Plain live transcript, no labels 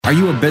Are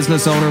you a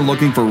business owner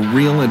looking for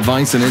real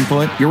advice and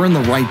input? You're in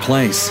the right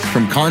place.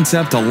 From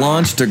concept to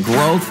launch to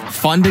growth,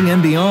 funding,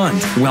 and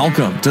beyond.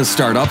 Welcome to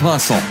Startup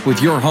Hustle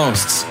with your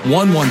hosts.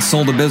 One once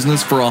sold a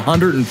business for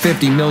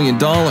 $150 million.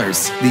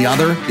 The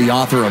other, the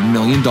author of $1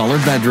 Million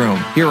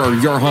Bedroom. Here are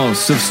your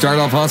hosts of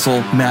Startup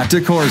Hustle, Matt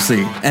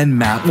DeCoursey and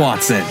Matt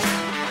Watson.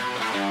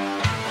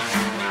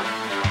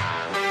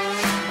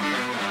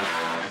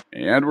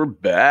 And we're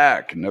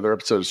back. Another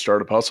episode of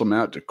Startup Hustle.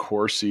 Matt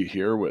DeCoursey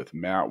here with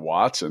Matt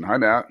Watson. Hi,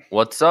 Matt.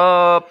 What's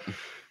up?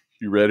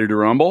 You ready to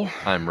rumble?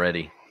 I'm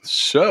ready.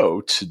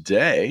 So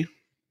today,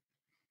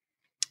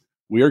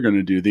 we are going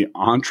to do the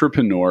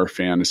Entrepreneur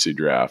Fantasy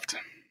Draft.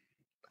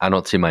 I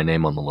don't see my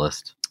name on the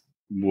list.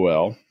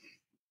 Well,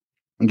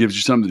 it gives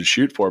you something to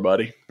shoot for,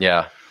 buddy.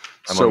 Yeah,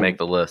 I'm going to make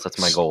the list. That's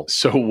my goal.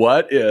 So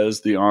what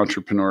is the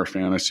Entrepreneur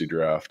Fantasy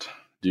Draft?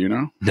 Do you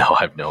know? No,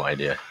 I have no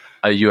idea.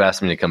 You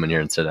asked me to come in here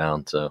and sit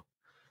down, so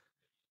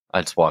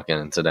I just walk in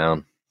and sit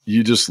down.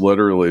 You just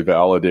literally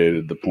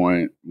validated the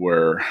point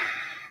where,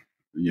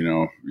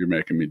 you're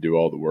making me do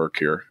all the work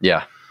here.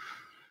 Yeah.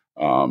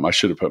 I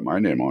should have put my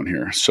name on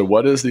here. So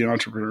what is the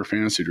Entrepreneur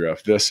Fantasy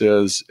Draft? This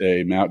is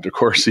a Matt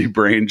DeCoursey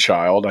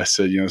brainchild. I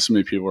said, so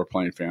many people are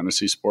playing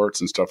fantasy sports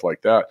and stuff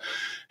like that.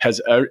 Has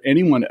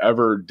anyone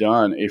ever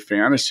done a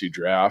fantasy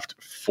draft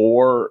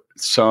for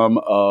some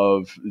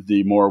of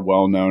the more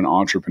well-known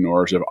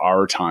entrepreneurs of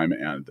our time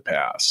and the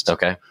past?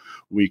 Okay.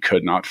 We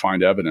could not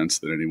find evidence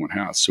that anyone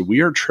has. So we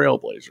are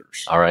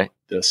trailblazers. All right.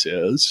 This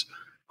is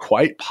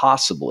quite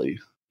possibly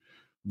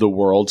the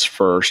world's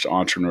first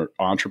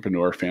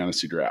entrepreneur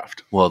fantasy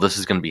draft. Well, this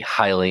is going to be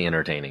highly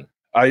entertaining.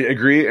 I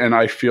agree, and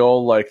I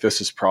feel like this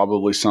is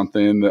probably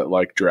something that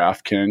like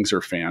DraftKings or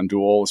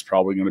FanDuel is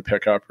probably going to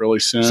pick up really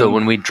soon. So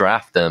when we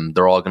draft them,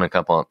 they're all going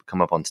to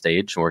come up on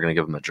stage, and we're going to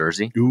give them a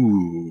jersey.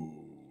 Ooh,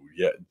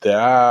 yeah,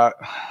 that.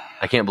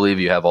 I can't believe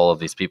you have all of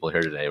these people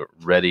here today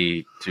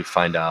ready to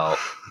find out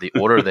the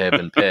order they have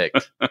been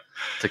picked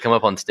to come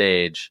up on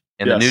stage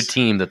and the new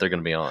team that they're going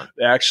to be on.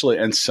 Actually,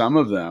 and some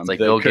of them. It's like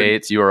Bill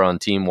Gates, you are on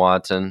Team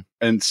Watson.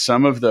 And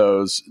some of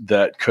those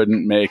that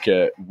couldn't make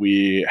it,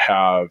 we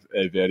have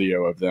a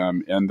video of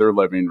them in their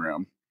living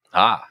room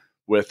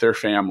with their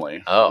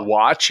family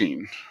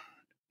watching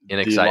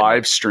the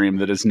live stream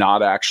that is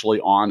not actually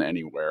on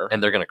anywhere.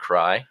 And they're going to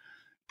cry?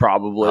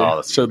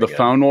 Probably. So the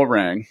phone will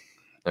ring.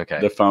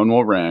 Okay. The phone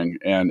will ring,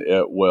 and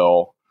it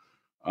will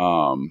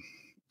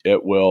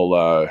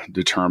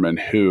determine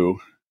who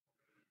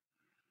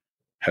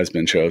has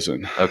been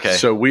chosen. Okay.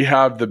 So we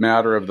have the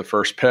matter of the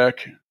first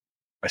pick.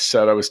 I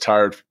said I was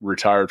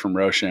retired from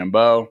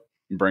Rochambeau.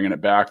 I'm bringing it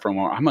back from.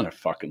 I'm gonna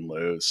fucking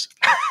lose.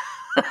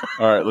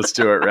 All right, let's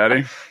do it.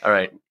 Ready? All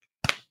right.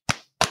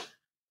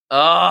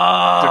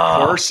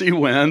 DeCoursey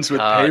wins with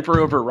paper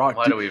over rock.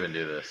 Why do we even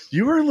do this?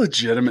 You are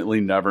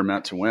legitimately never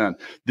meant to win.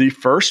 The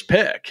first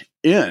pick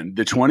in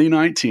the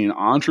 2019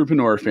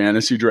 Entrepreneur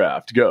Fantasy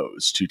Draft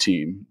goes to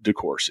Team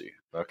DeCoursey.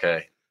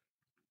 Okay.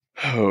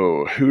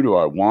 Oh, who do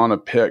I want to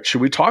pick? Should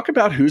we talk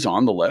about who's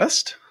on the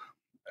list?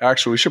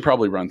 Actually, we should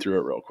probably run through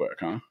it real quick,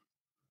 huh?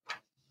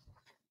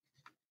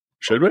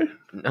 Should we?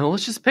 No,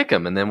 let's just pick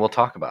them and then we'll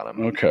talk about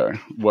them. Okay.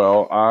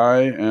 Well,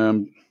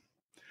 I'm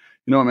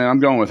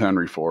going with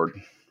Henry Ford.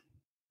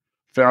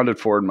 Founded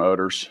Ford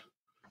Motors.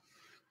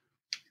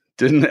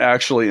 Didn't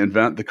actually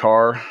invent the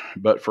car,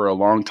 but for a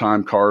long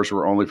time, cars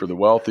were only for the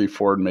wealthy.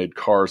 Ford made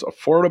cars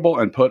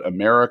affordable and put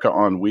America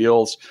on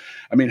wheels.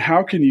 I mean,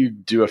 how can you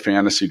do a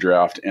fantasy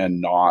draft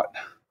and not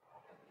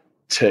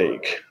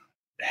take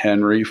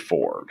Henry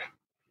Ford?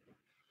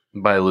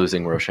 By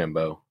losing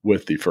Rochambeau.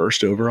 With the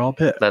first overall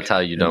pick. That's how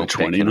you don't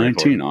pick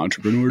 2019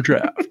 Entrepreneur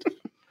Draft.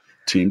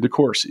 Team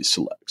DeCoursey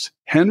selects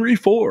Henry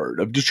Ford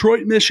of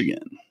Detroit,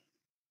 Michigan.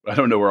 I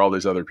don't know where all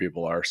these other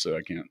people are, so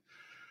I can't.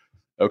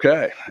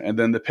 Okay. And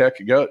then the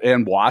pick goes,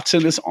 and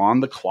Watson is on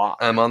the clock.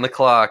 I'm on the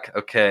clock.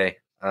 Okay.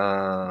 There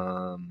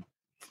are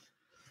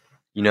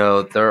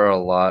a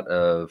lot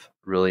of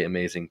really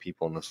amazing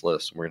people on this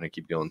list. We're going to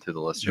keep going through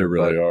the list. There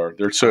really are.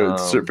 So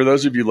for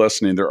those of you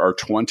listening, there are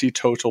 20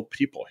 total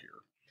people here.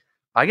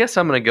 I guess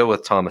I'm going to go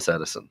with Thomas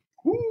Edison.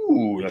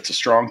 Ooh, that's a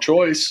strong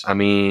choice. I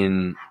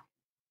mean,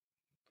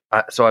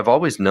 so I've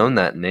always known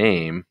that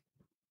name.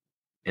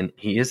 And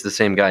he is the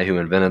same guy who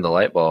invented the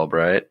light bulb,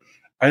 right?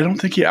 I don't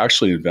think he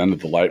actually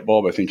invented the light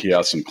bulb. I think he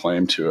has some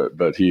claim to it,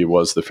 but he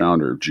was the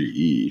founder of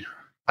GE.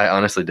 I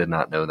honestly did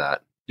not know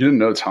that. You didn't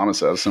know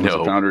Thomas Edison was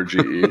the founder of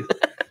GE?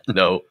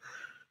 No.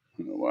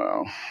 Oh,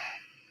 wow.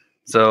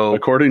 So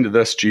according to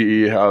this,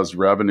 GE has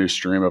revenue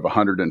stream of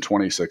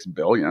 $126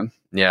 billion.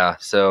 Yeah.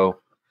 So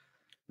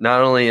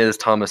not only is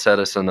Thomas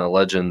Edison a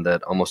legend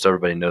that almost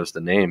everybody knows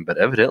the name, but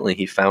evidently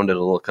he founded a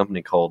little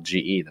company called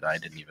GE that I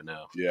didn't even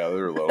know. Yeah,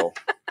 they're little.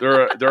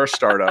 They're a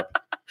startup.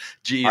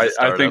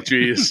 I think GE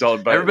is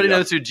sold by everybody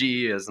knows who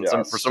GE is,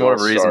 and for some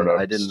whatever reason,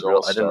 I didn't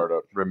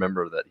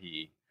remember that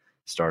he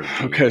started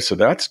GE. Okay, so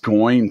that's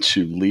going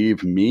to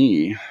leave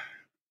me.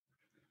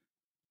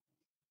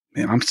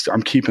 Man,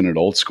 I'm keeping it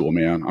old school,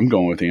 man. I'm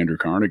going with Andrew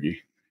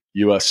Carnegie,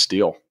 U.S.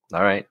 Steel.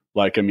 All right.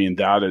 Like, I mean,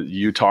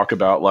 you talk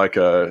about like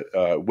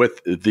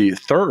with the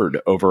third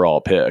overall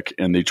pick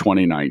in the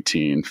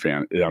 2019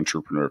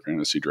 Entrepreneur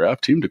Fantasy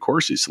Draft, Team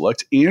DeCourcy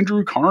selects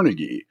Andrew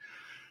Carnegie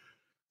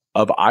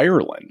of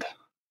Ireland.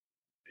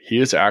 He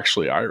is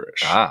actually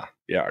Irish.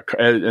 Yeah,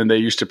 and they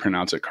used to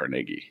pronounce it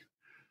Carnegie.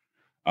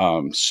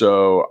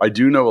 So I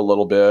do know a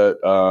little bit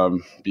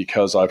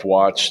because I've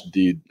watched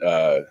the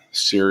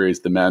series,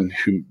 The Men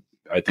Who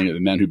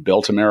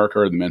Built America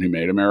or The Men Who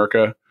Made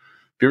America. Have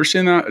you ever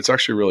seen that? It's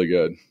actually really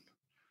good.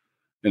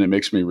 And it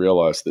makes me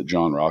realize that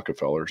John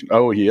Rockefeller,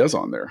 he is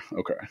on there.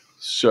 Okay.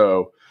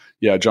 So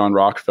yeah, John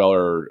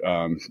Rockefeller,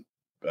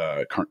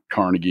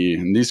 Carnegie,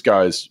 and these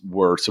guys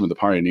were some of the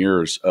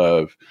pioneers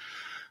of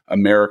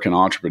American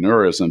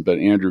entrepreneurism, but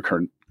Andrew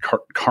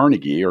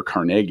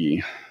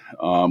Carnegie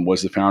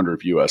was the founder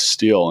of U.S.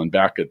 Steel. And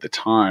back at the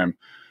time,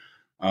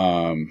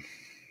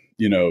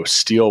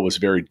 steel was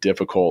very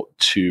difficult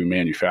to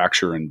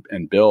manufacture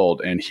and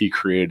build. And he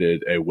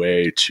created a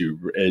way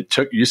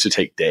used to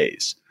take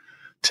days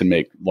to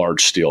make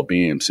large steel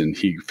beams. And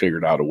he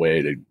figured out a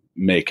way to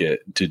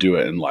do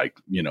it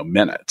in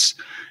minutes.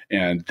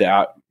 And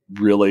that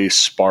really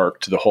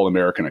sparked the whole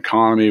American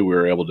economy. We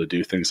were able to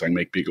do things like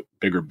make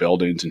bigger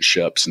buildings and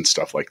ships and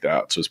stuff like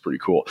that. So it's pretty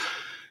cool.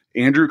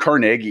 Andrew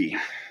Carnegie.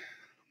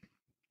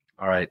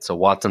 All right. So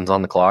Watson's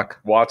on the clock.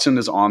 Watson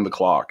is on the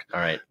clock.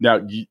 All right. Now,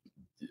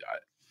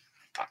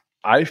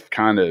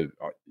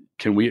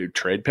 can we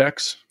trade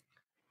picks?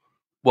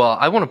 Well,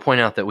 I want to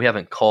point out that we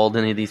haven't called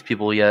any of these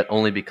people yet,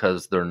 only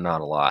because they're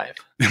not alive.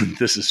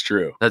 This is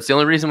true. That's the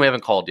only reason we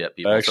haven't called yet,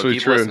 people. Actually, so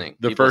keep true. Listening.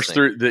 The first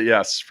three,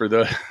 yes, for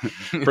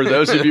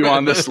those of you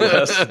on this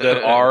list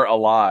that are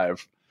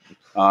alive,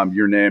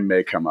 your name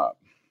may come up.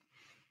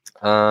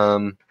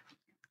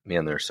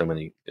 Man, there's so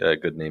many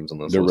good names on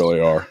this list. There really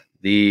are.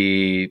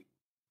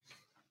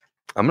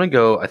 I'm going to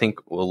go, I think,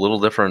 a little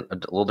different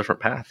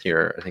path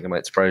here. I think I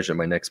might surprise you in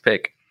my next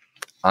pick.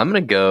 I'm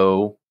going to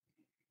go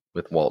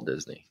with Walt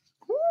Disney.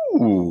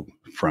 Ooh,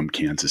 from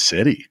Kansas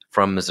City.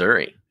 From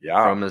Missouri.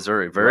 Yeah. From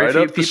Missouri. Very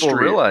few people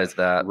realize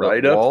that.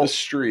 Right up the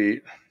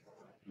street.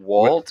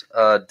 Walt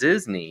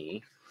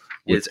Disney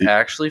is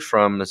actually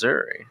from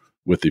Missouri.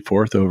 With the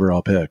 4th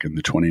overall pick in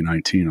the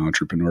 2019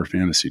 Entrepreneur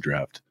Fantasy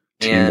Draft,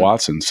 Team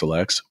Watson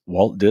selects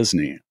Walt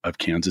Disney of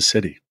Kansas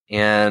City.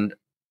 And,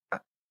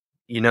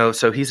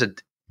 so he's a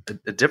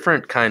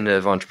different kind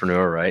of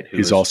entrepreneur, right?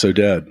 He's also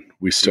dead.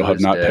 We still have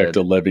not picked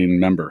a living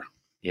member.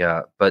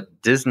 Yeah,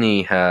 but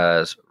Disney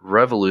has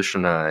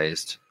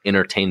revolutionized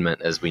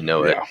entertainment as we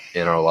know it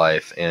in our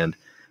life. And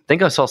I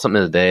think I saw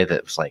something today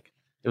that was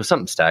it was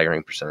something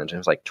staggering percentage. It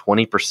was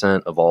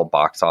 20% of all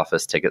box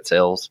office ticket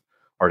sales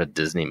are to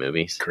Disney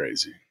movies.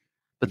 Crazy.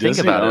 But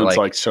Disney think about it,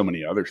 like so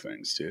many other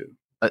things too.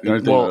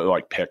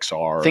 Like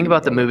Pixar. Think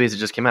about the movies that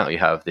just came out. You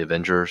have The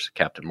Avengers,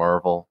 Captain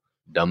Marvel,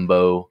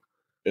 Dumbo,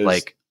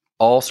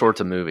 all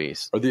sorts of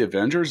movies. Are the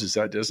Avengers? Is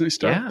that Disney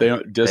stuff? Yeah,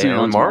 Disney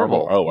owns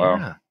Marvel. Oh wow.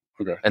 Yeah.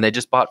 Okay. And they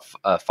just bought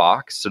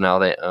Fox, so now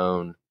they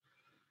own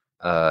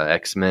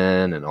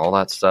X-Men and all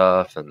that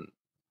stuff. And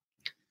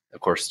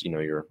of course,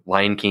 your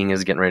Lion King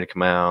is getting ready to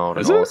come out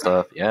and all that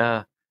stuff.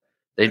 Yeah,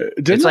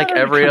 it's like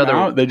every other.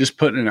 Out? They just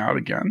putting it out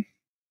again.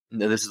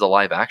 No, this is a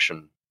live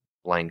action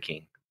Lion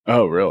King.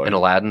 Oh, really? And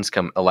Aladdin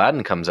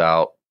comes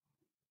out.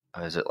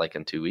 Is it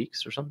in 2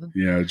 weeks or something?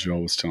 Yeah,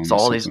 Joel was telling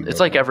me.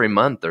 It's like every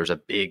month there's a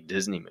big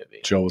Disney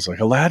movie. Joel was like,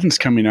 Aladdin's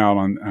coming out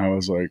on. I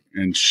was like,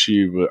 and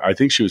I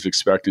think she was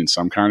expecting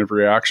some kind of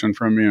reaction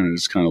from me, and I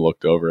just kind of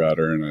looked over at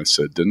her and I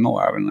said, "Didn't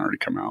Aladdin already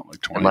come out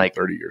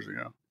 30 years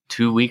ago?"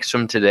 2 weeks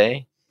from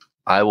today,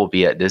 I will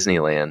be at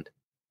Disneyland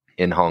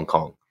in Hong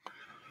Kong.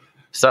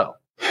 So,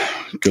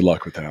 good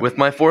luck with that. With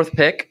my 4th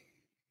pick,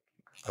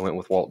 I went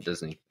with Walt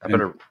Disney.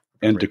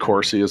 And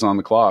DeCourcy is on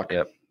the clock.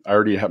 Yep. I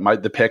already have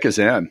the pick is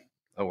in.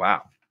 Oh,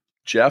 wow.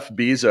 Jeff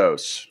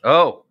Bezos.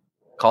 Oh,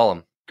 call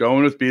him.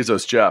 Going with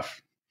Bezos,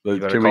 Jeff.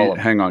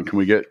 Hang on. Can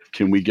we get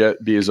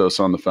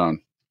Bezos on the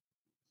phone?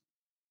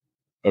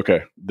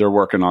 Okay. They're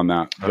working on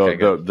that. Okay,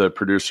 the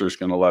producer's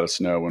going to let us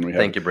know when we have.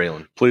 Thank you,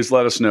 Braylon. Please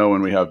let us know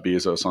when we have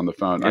Bezos on the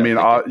phone.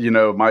 Yeah,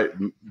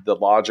 the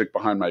logic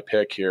behind my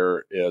pick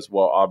here is,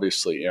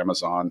 obviously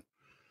Amazon,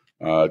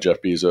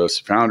 Jeff Bezos,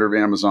 founder of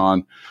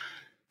Amazon.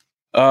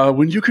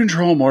 When you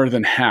control more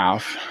than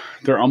half,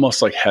 they're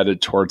almost headed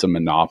towards a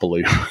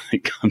monopoly when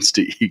it comes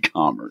to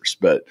e-commerce.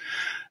 But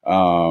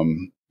how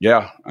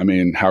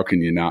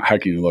can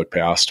you look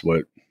past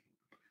what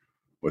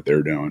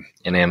they're doing?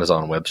 And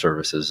Amazon Web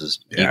Services is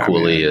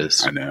equally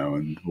as I know,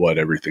 and what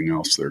everything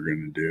else they're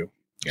going to do.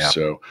 Yeah.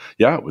 So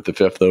with the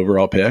 5th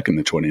overall pick in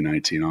the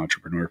 2019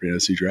 Entrepreneur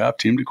Fantasy Draft,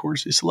 Team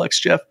DeCourcy selects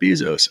Jeff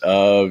Bezos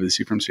is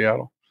he from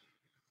Seattle?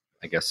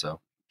 I guess so.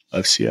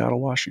 Of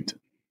Seattle, Washington.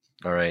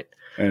 All right.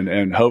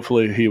 And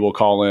hopefully he will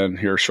call in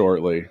here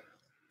shortly.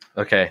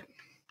 Okay.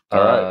 All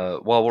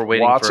right. While we're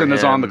waiting Watson for him,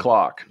 is on the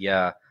clock.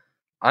 Yeah.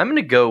 I'm going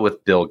to go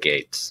with Bill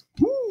Gates.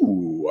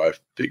 Ooh, I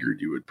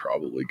figured you would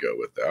probably go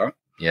with that.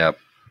 Yep.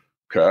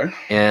 Okay.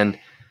 And,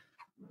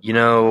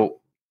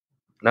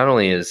 not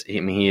only is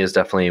he is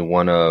definitely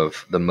one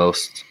of the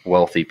most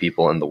wealthy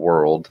people in the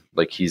world.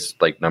 Like he's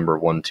like number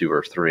 1, 2,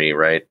 or 3,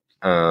 right?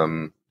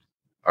 Our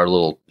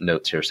little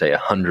notes here say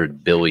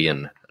 $100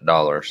 billion.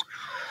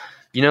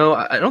 You know,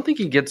 I don't think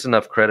he gets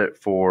enough credit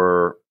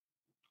for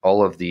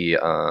all of the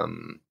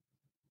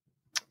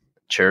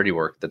charity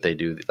work that they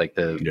do, like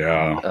the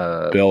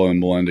Bill and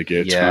Melinda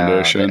Gates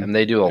Foundation. And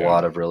they do a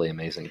lot of really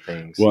amazing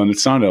things. Well, and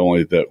it's not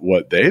only that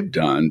what they've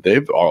done,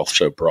 they've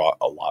also brought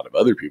a lot of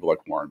other people,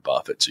 like Warren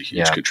Buffett's a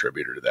huge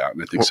contributor to that,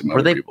 and I think some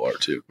other people are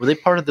too. Were they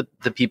part of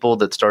the people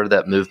that started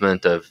that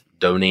movement of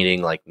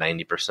donating like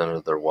 90%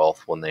 of their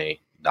wealth when they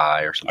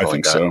die or something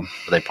like that? I think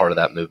so. Were they part of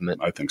that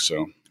movement? I think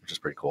so. Which is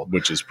pretty cool.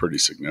 Which is pretty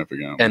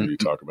significant when you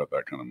talk about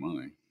that kind of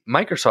money.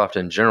 Microsoft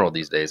in general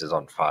these days is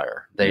on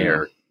fire. They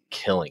are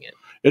killing it.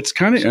 It's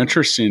kind of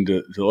interesting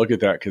to look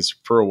at that because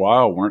for a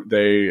while, weren't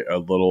they a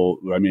little,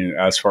 I mean,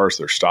 as far as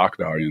their stock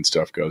value and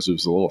stuff goes, it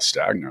was a little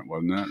stagnant,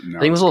 wasn't it? I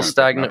think it was a little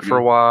stagnant for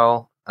a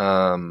while.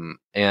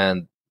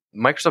 And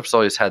Microsoft's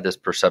always had this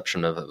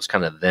perception of it was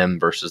kind of them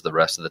versus the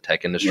rest of the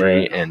tech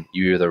industry. Right. And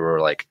you either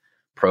were like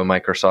pro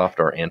Microsoft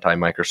or anti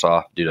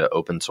Microsoft due to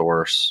open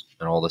source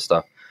and all this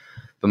stuff.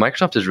 But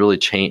Microsoft has really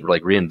changed,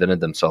 like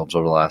reinvented themselves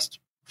over the last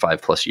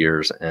 5+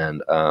 years.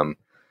 And,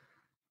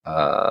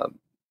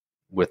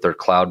 with their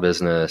cloud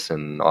business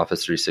and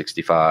Office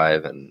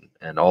 365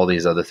 and all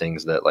these other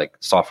things that like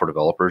software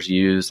developers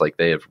use, like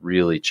they have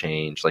really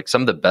changed. Like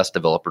some of the best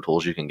developer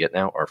tools you can get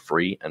now are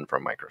free and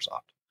from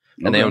Microsoft,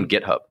 and they own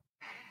GitHub.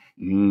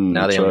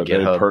 Now they own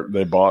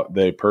GitHub.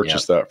 They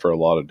purchased that for a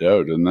lot of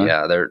dough, didn't they?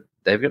 Yeah,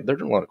 they're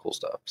doing a lot of cool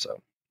stuff.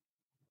 So,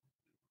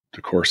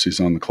 of course, he's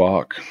on the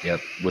clock.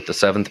 Yep, with the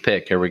 7th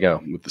pick, here we go.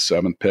 With the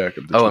 7th pick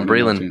of the and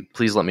Breland,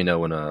 please let me know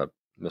when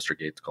Mr.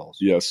 Gates calls.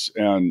 Yes,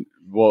 and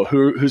well,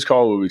 whose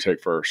call will we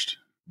take first,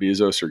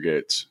 Bezos or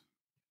Gates?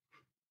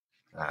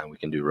 We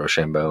can do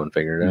Rochambeau and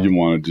figure it out. You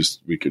want to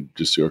we could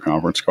just do a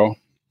conference call?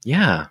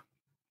 Yeah.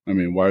 I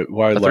mean, why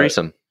a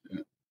threesome?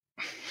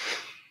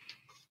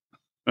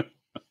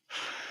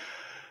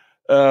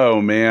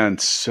 Oh man,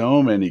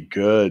 so many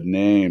good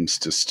names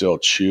to still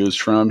choose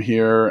from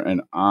here,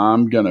 and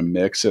I'm gonna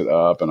mix it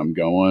up, and I'm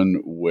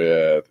going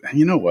with, and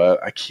you know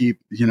what? I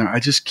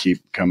just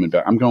keep coming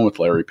back. I'm going with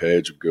Larry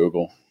Page of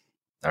Google.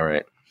 All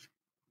right.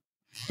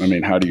 I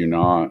mean, how do you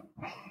not?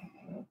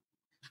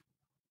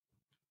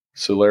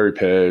 So Larry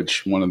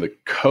Page, one of the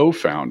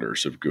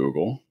co-founders of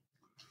Google,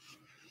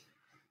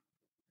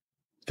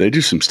 they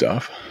do some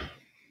stuff.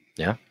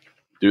 Yeah.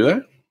 Do they?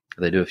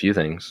 They do a few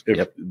things.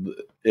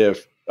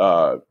 If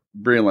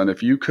Breland,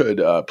 if you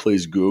could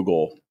please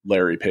Google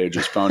Larry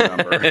Page's phone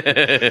number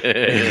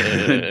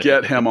and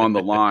get him on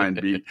the line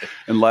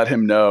and let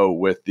him know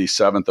with the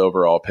 7th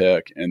overall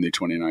pick in the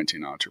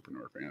 2019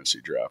 Entrepreneur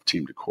Fantasy Draft,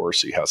 Team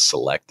DeCourcy has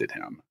selected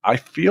him. I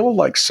feel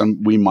like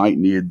we might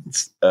need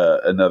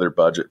another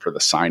budget for the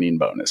signing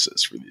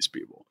bonuses for these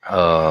people.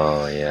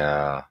 Oh,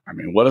 yeah. I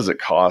mean, what does it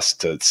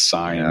cost to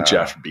sign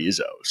Jeff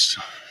Bezos?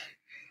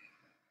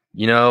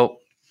 You know,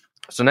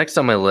 so next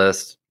on my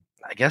list,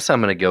 I guess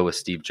I'm going to go with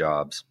Steve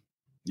Jobs.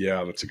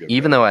 Yeah, that's a good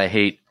Even though I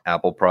hate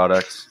Apple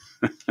products,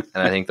 and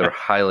I think they're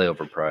highly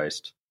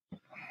overpriced.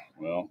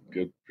 Well,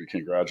 good.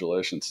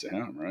 Congratulations to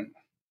him, right?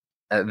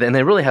 Then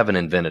they really haven't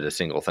invented a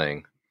single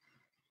thing.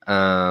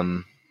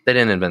 They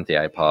didn't invent the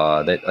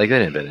iPod. They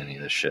didn't invent any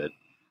of this shit.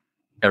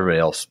 Everybody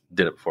else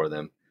did it before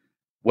them.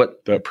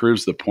 What that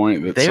proves the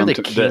point that they're the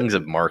kings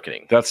of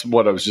marketing. That's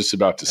what I was just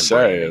about to say.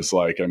 Branding. Is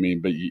like, I mean,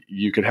 but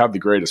you could have the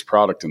greatest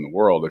product in the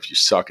world if you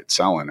suck at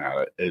selling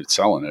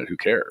it. Who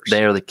cares?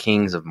 They are the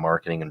kings of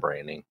marketing and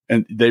branding,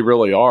 and they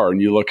really are.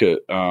 And you look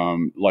at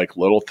like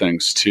little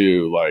things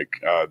too,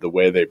 like the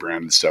way they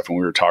brand stuff. And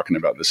we were talking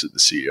about this at the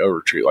CEO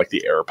retreat, like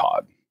the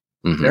AirPod.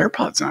 Mm-hmm. The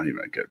AirPod's not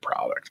even a good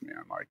product,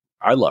 man. Like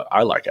I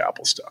like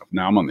Apple stuff.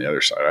 Now I'm on the other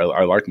side.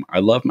 I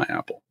love my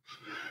Apple.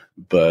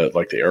 But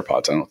like the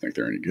AirPods, I don't think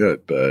they're any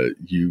good. But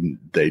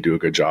they do a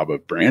good job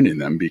of branding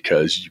them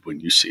because when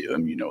you see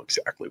them, you know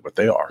exactly what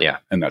they are. Yeah,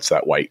 and that's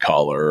that white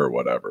collar or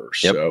whatever.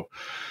 Yep. So,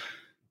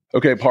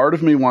 okay, part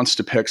of me wants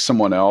to pick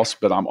someone else,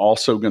 but I'm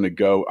also going to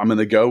go. I'm going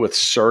to go with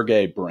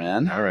Sergey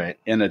Brin. All right,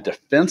 in a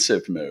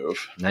defensive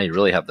move. Now you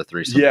really have the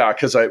threesome. Yeah,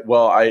 because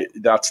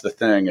that's the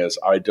thing is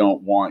I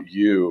don't want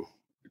you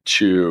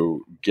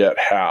to get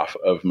half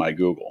of my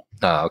Google.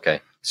 Oh, okay.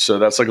 So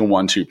that's like a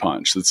 1-2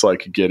 punch. It's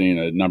like getting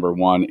a number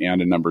 1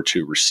 and a number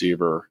 2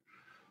 receiver,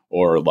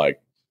 or like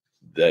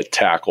the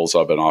tackles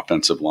of an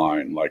offensive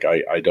line. Like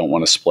I don't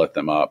want to split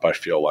them up. I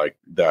feel like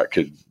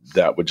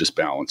that would just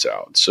balance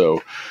out.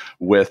 So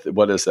with the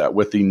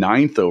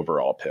 9th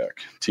overall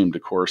pick, Team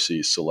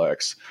DeCourcy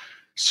selects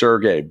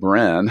Sergey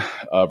Brin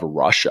of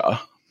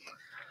Russia.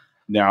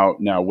 Now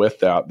with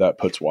that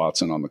puts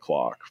Watson on the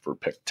clock for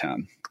pick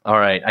 10. All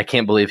right, I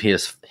can't believe he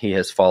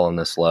has fallen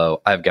this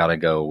low. I've got to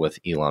go with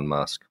Elon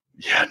Musk.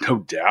 Yeah, no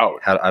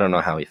doubt. I don't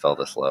know how he fell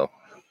this low.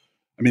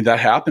 I mean, that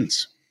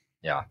happens.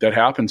 Yeah, that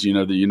happens. You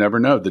know that you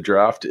never know. The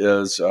draft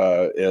is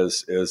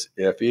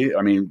iffy.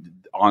 I mean,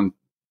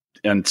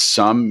 in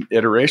some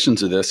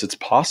iterations of this, it's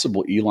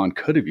possible Elon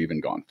could have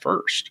even gone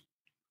first.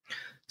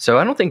 So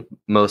I don't think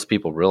most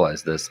people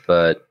realize this,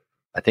 but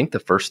I think the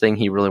first thing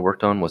he really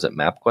worked on was at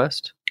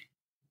MapQuest.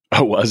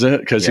 Oh, was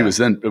it? Because Yeah.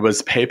 it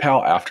was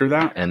PayPal after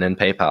that? And then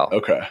PayPal.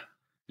 Okay.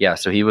 Yeah,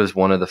 so he was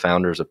one of the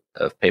founders of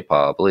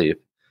PayPal, I believe,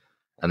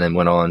 and then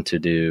went on to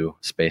do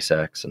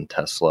SpaceX and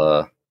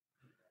Tesla,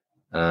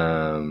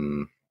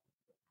 the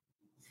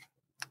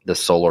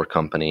solar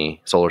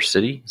company, Solar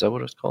City, is that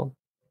what it's called?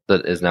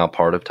 That is now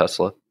part of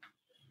Tesla,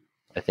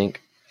 I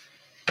think,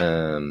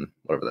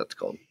 whatever that's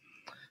called.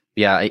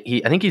 Yeah, I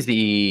think he's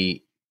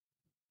the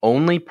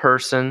only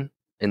person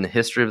in the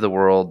history of the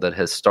world that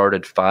has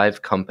started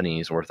 5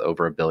 companies worth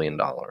over $1 billion.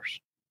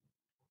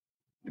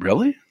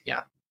 Really?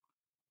 Yeah.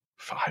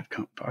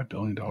 $5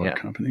 billion Yeah.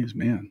 companies,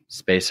 man.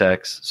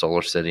 SpaceX,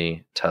 Solar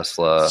City,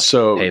 Tesla,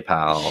 So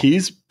PayPal.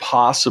 he's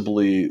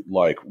possibly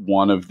like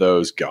one of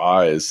those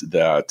guys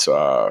that,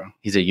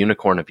 He's a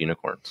unicorn of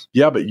unicorns.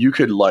 yeah, but you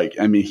could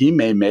he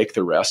may make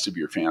the rest of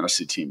your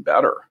fantasy team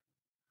better.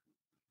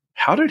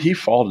 How did he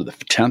fall to the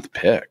 10th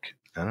pick?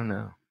 I don't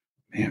know.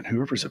 Man,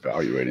 whoever's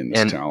evaluating this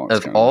And talent.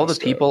 of all the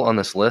people on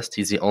this list,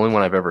 he's the only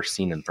one I've ever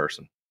seen in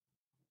person.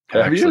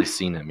 I've Have you? actually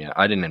seen him. Yeah,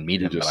 I didn't meet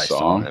You him, but just I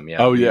saw him.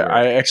 Yeah. Oh we yeah.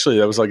 were-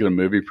 That was like in a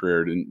movie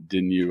premiere.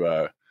 Didn't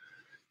you?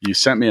 You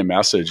sent me a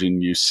message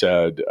and you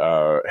said,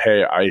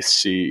 "Hey, I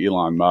see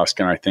Elon Musk,"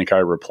 and I think I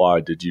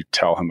replied, "Did you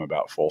tell him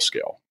about Full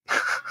Scale?"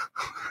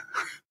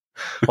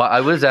 Well,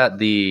 I was at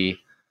the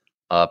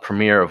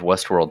premiere of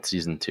Westworld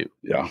season 2,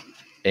 Yeah.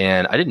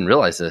 and I didn't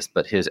realize this,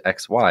 but his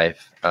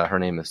ex-wife, her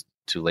name is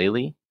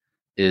Tulele,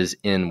 is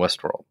in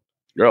Westworld.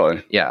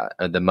 Really? Yeah,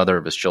 the mother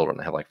of his children.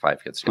 They have like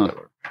 5 kids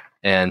together.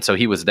 And so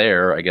he was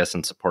there, I guess,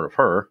 in support of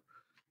her.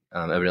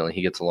 Evidently,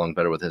 he gets along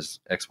better with his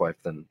ex-wife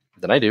than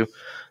I do.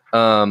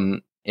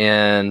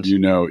 And You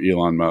know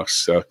Elon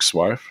Musk's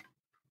ex-wife?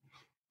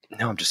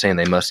 no, I'm just saying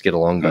they must get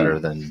along better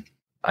than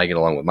I get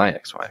along with my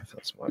ex-wife.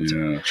 That's what I'm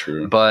saying. Yeah,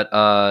 true. But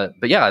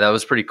yeah, that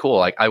was pretty cool.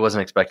 Like, I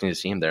wasn't expecting to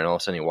see him there, and all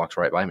of a sudden he walks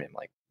right by me. I'm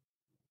like,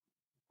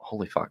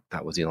 holy fuck,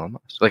 that was Elon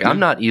Musk. Like, I'm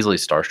not easily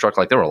starstruck.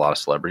 Like, there were a lot of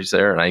celebrities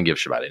there, and I didn't give a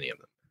shit about any of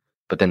them.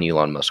 But then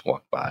Elon Musk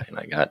walked by, and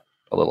I got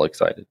a little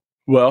excited.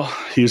 Well,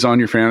 he's on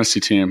your fantasy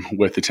team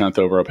with the 10th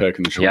overall pick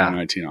in the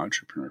 2019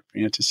 Entrepreneur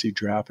Fantasy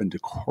Draft, and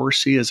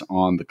DeCourcy is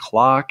on the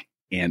clock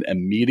and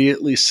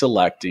immediately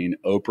selecting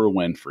Oprah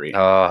Winfrey.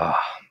 Oh,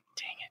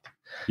 dang it.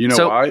 You know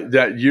So- why?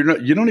 That you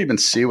don't even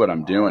see what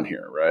I'm doing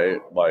here,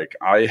 right? Like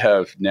I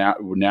have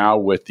now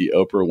with the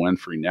Oprah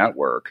Winfrey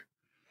Network,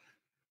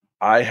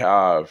 I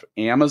have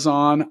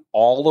Amazon,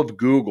 all of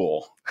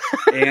Google,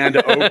 and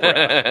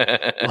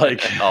Oprah.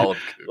 Like- all of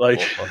Google.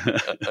 Like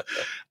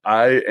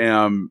I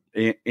am,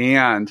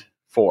 and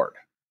Ford.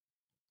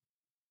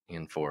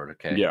 Ian Ford.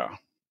 Okay. Yeah,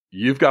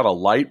 you've got a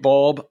light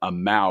bulb, a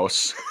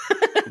mouse,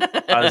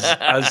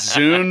 a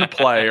Zune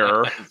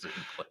player.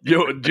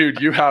 You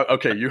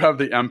have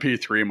the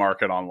MP3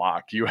 market on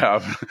lock. You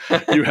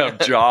have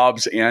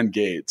Jobs and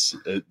Gates.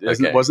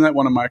 Wasn't that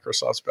one of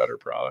Microsoft's better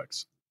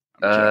products?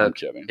 I'm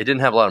kidding. It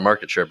didn't have a lot of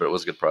market share, but it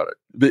was a good product.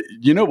 But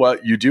you know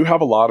what? You do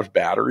have a lot of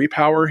battery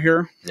power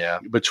here. Yeah.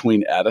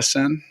 Between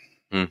Edison,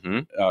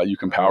 Mm-hmm. you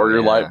can power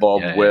your light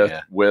bulb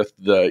with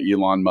the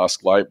Elon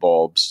Musk light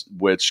bulbs,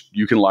 which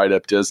you can light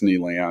up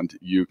Disneyland.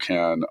 You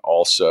can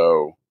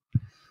also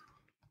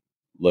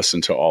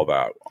listen to all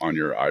that on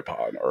your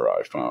iPod or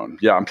iPhone.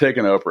 Yeah, I'm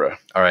taking Oprah.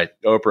 All right.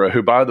 Oprah,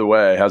 who, by the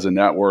way, has a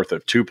net worth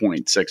of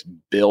 $2.6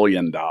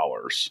 billion.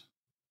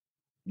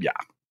 Yeah.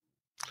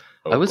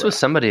 I was Oprah. with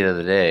somebody the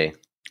other day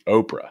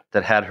Oprah.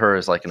 that had her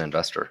as like an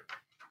investor.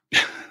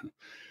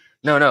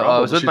 No, I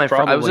was with my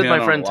friend. I was with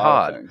my friend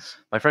Todd.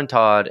 My friend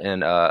Todd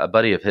and a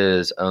buddy of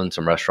his owned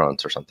some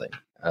restaurants or something,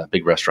 a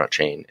big restaurant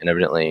chain, and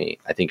evidently,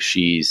 I think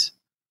she's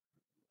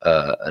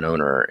an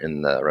owner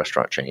in the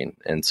restaurant chain,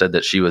 and said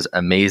that she was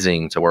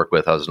amazing to work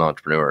with as an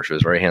entrepreneur. She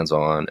was very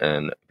hands-on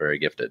and very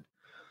gifted,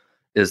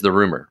 is the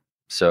rumor.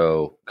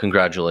 So,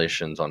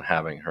 congratulations on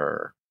having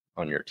her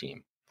on your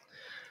team.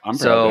 I'm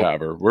proud to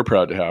have her. We're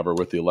proud to have her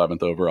with the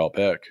 11th overall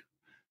pick.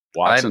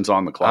 Watson's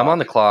on the clock. I'm on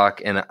the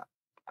clock, and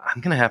I'm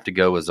going to have to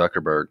go with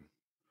Zuckerberg.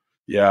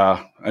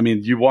 Yeah. I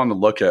mean, you want to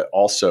look at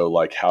also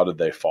like how did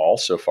they fall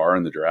so far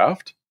in the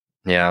draft?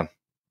 Yeah.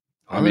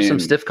 Well, there's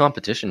some stiff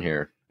competition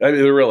here. I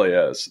mean, there really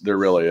is. There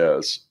really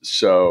is.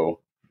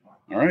 So,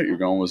 all right, you're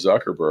going with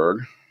Zuckerberg.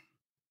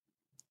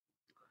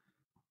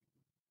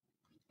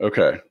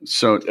 Okay.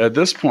 So at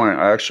this point,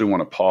 I actually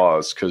want to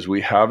pause because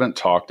we haven't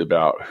talked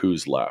about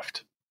who's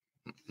left.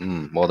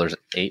 Well, there's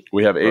 8.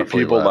 We have 8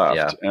 people left.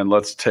 Yeah. And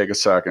let's take a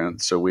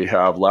second. So we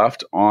have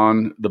left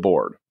on the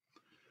board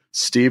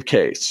Steve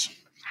Case,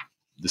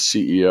 the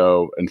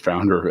CEO and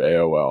founder of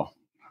AOL.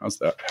 How's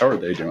that? How are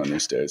they doing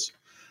these days?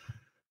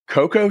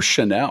 Coco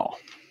Chanel.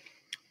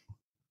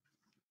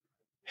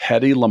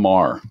 Hedy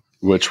Lamarr,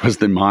 which was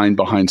the mind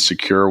behind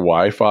secure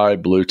Wi-Fi,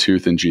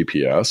 Bluetooth, and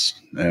GPS,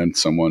 and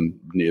someone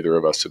neither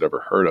of us had ever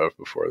heard of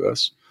before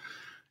this.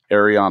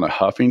 Ariana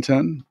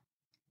Huffington,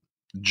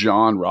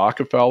 John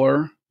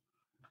Rockefeller,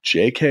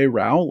 J.K.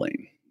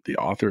 Rowling, the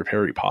author of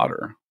Harry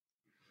Potter,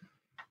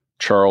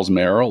 Charles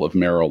Merrill of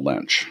Merrill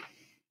Lynch,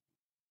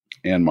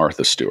 and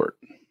Martha Stewart.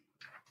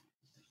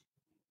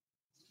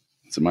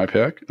 Is it my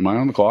pick? Am I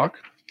on the clock?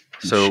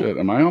 So Shit,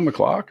 am I on the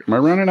clock? Am I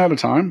running out of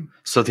time?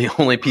 So the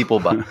only people,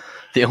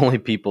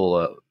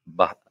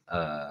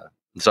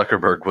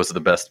 Zuckerberg was the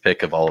best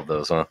pick of all of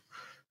those, huh?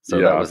 So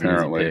yeah, that was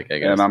apparently. an easy pick, I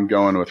guess. And I'm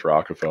going with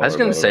Rockefeller. I was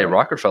going to say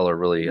Rockefeller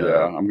really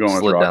I'm going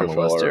slid with down the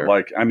list Rockefeller. here.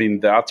 Like, I mean,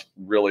 that's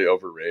really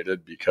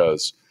overrated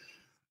because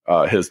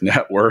his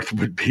net worth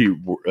would be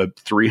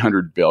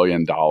 $300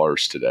 billion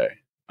today.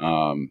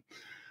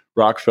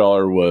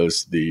 Rockefeller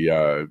was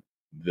the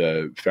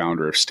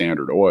founder of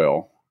Standard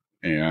Oil.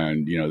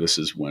 And, this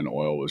is when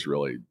oil was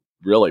really,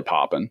 really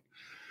popping.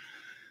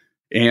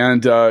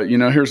 And,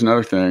 here's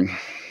another thing.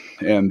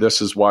 And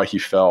this is why he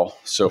fell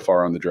so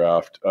far on the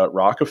draft.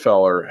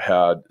 Rockefeller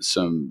had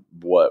some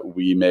what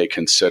we may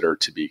consider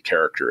to be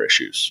character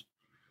issues.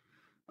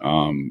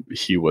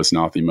 He was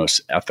not the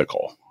most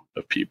ethical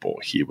of people.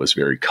 He was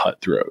very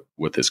cutthroat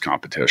with his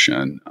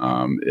competition.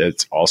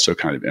 It's also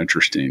kind of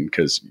interesting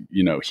because,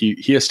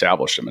 he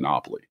established a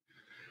monopoly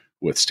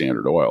with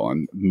Standard Oil.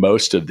 And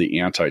most of the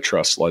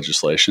antitrust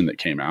legislation that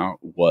came out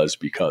was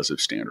because of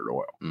Standard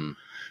Oil. Mm.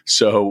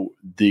 So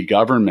the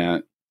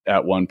government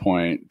at one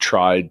point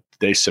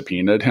they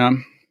subpoenaed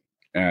him,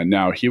 and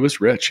now he was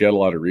rich. He had a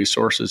lot of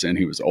resources and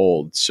he was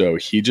old. So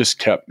he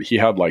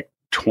had like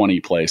 20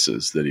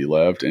 places that he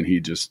lived, and he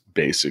just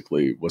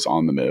basically was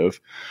on the move.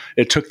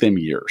 It took them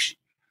years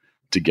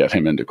to get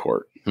him into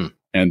court.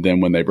 And then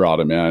when they brought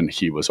him in,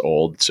 he was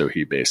old. So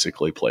he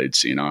basically played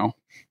senile.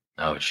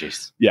 Oh,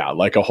 jeez. Yeah,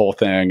 like a whole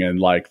thing. And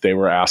like they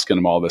were asking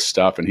him all this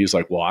stuff. And he's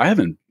like, well, I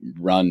haven't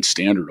run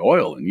Standard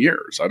Oil in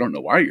years. I don't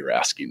know why you're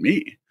asking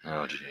me.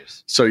 Oh,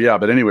 jeez. So, yeah.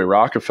 But anyway,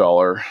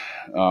 Rockefeller,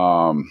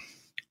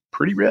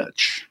 pretty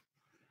rich,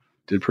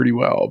 did pretty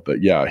well.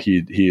 But yeah,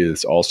 he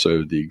is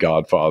also the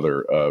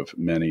godfather of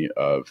many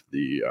of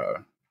the.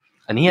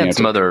 And he had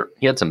some other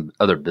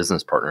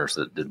business partners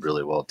that did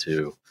really well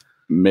too.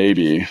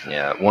 Maybe.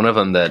 Yeah. One of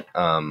them that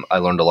I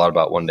learned a lot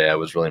about one day I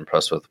was really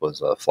impressed with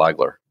was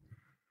Flagler.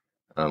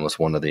 Was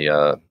one of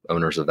the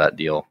owners of that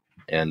deal.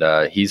 And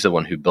he's the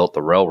one who built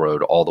the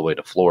railroad all the way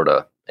to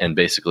Florida. And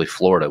basically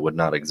Florida would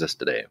not exist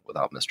today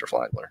without Mr.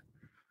 Flagler,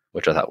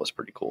 which I thought was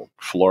pretty cool.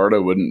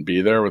 Florida wouldn't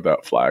be there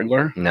without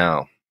Flagler?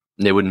 No,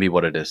 it wouldn't be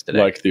what it is today.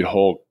 Like the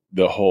whole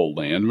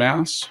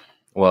landmass?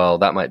 Well,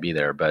 that might be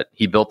there, but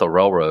he built the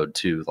railroad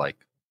to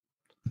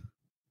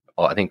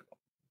I think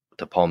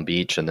to Palm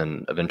Beach and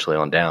then eventually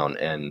on down,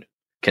 and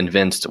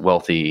convinced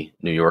wealthy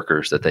New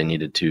Yorkers that they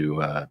needed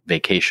to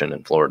vacation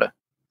in Florida.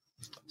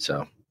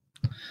 So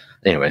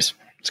anyways,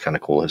 it's kind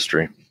of cool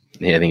history.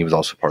 Yeah, I think he was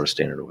also part of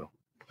Standard Oil.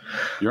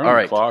 You're on all the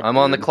right, clock, I'm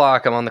dude. on the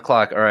clock.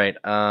 All right.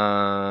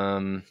 Oh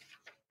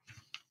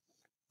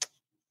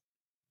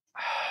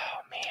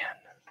man,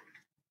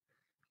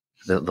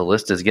 the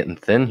list is getting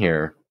thin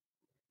here.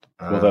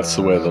 Well, that's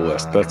the way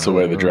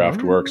the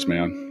draft works,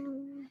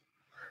 man.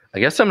 I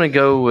guess I'm going to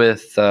go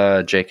with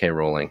J.K.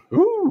 Rowling.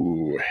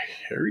 Ooh,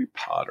 Harry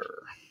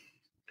Potter.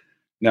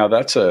 Now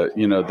that's an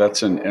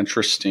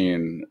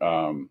interesting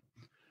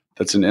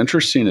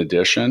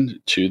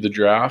addition to the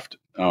draft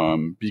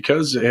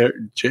because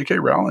J.K.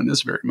 Rowling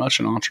is very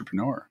much an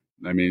entrepreneur.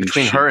 I mean,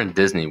 between her and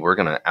Disney, we're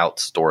going to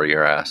outstory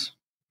your ass.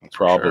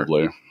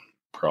 Probably.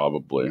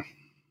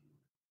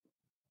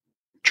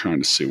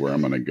 Trying to see where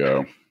I'm going to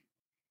go.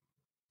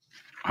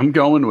 I'm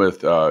going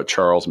with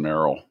Charles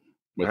Merrill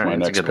with my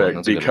next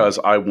pick because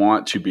I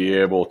want to be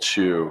able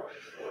to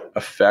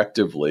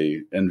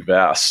effectively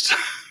invest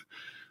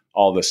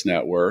all this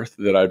net worth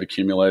that I've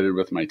accumulated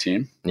with my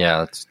team.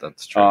 Yeah,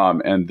 that's true.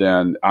 And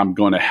then I'm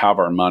going to have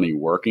our money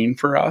working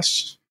for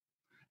us.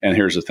 And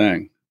here's the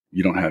thing.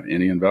 You don't have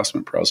any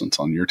investment presence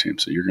on your team,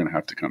 so you're going to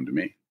have to come to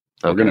me.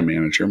 Okay. We're going to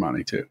manage your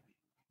money too.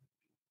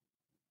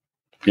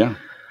 Yeah.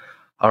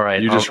 All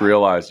right. You just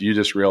realized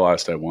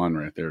I won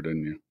right there,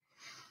 didn't you?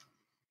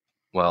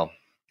 Well,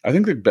 I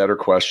think the better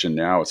question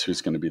now is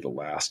who's going to be the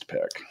last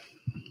pick.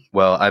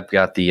 Well, I've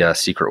got the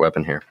secret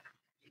weapon here.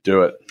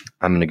 Do it.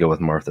 I'm going to go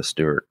with Martha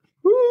Stewart.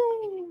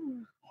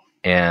 Woo!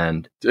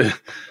 And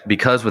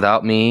because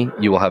without me,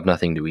 you will have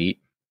nothing to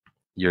eat.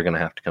 You're going to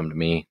have to come to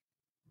me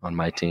on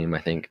my team, I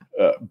think.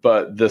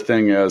 But the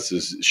thing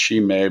is she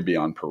may be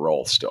on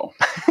parole still.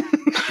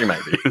 She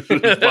might be.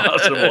 It's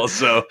possible.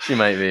 So she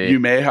might be. You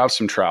may have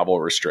some travel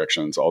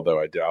restrictions, although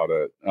I doubt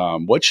it.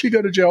 What'd she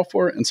go to jail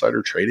for?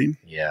 Insider trading?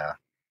 Yeah.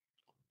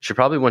 She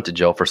probably went to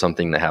jail for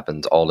something that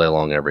happens all day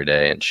long every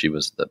day, and she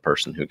was the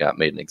person who got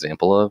made an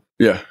example of.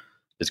 Yeah.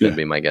 It's going to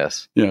be my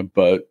guess. Yeah,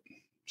 but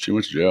she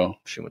went to jail.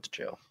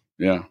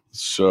 Yeah.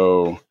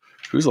 So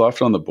who's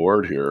left on the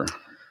board here?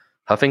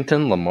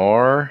 Huffington,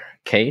 Lamar,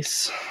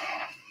 Case,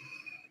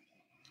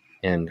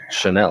 and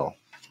Chanel.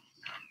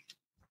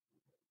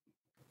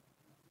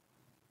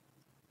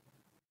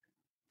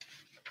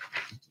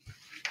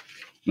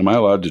 Am I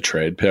allowed to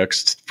trade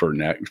picks for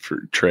next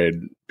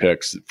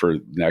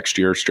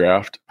year's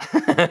draft?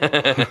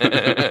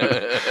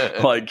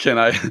 Like, can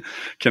I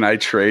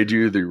trade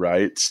you the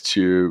rights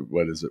to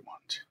what is it? 1,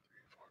 2, 3,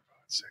 4, 5,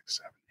 6,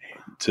 7,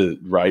 8 to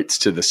rights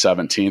to the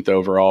 17th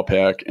overall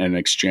pick in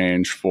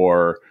exchange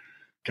for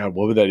God?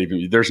 What would that even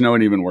be? There's no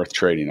one even worth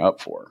trading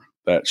up for.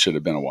 That should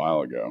have been a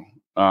while ago.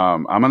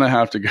 I'm going to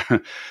have to go.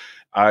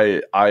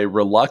 I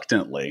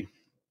reluctantly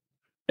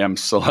am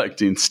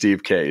selecting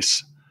Steve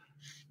Case,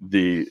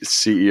 the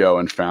CEO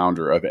and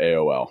founder of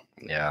AOL.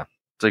 Yeah.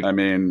 I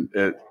mean,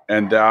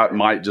 and that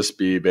might just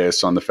be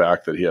based on the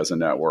fact that he has a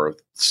net worth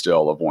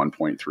still of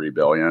 $1.3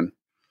 billion.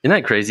 Isn't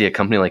that crazy? A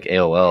company like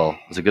AOL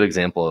is a good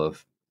example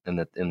of,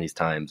 in these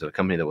times, of a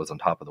company that was on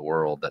top of the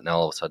world that now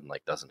all of a sudden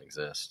doesn't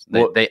exist.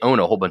 They own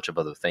a whole bunch of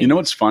other things. You know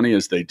what's funny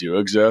is they do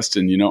exist,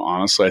 and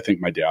honestly, I think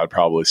my dad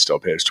probably still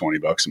pays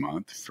 $20 a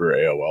month for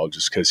AOL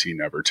just because he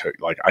never took.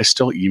 I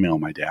still email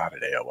my dad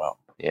at AOL.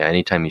 Yeah,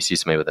 anytime you see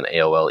somebody with an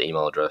AOL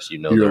email address,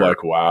 you're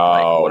like,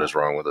 wow, what is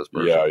wrong with this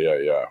person?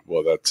 Yeah.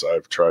 Well,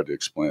 I've tried to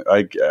explain.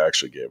 I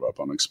actually gave up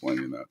on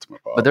explaining that to my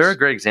pops. But they're a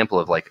great example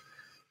of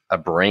a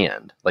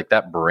brand.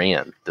 That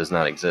brand does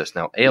not exist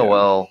now.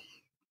 AOL. Yeah.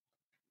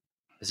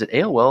 Is it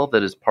AOL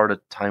that is part of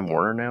Time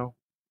Warner now?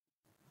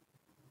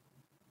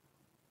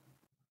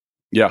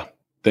 Yeah,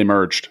 they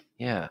merged.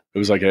 Yeah. It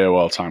was like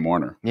AOL Time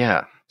Warner.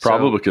 Yeah.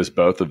 Probably because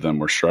both of them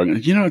were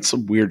struggling. It's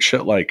some weird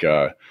shit like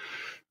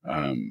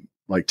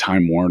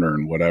Time Warner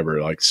and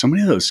whatever. Like so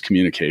many of those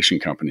communication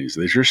companies,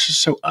 they're just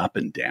so up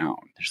and down.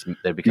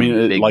 They become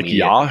big like media.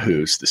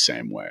 Yahoo's the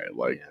same way.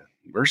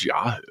 Where's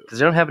Yahoo? Because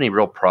they don't have any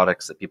real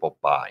products that people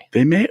buy.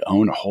 They may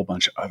own a whole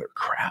bunch of other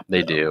crap.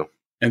 They do.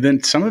 And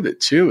then some of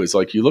it too is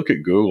you look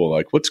at Google,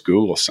 what's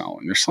Google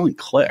selling? They're selling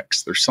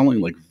clicks. They're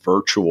selling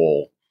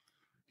virtual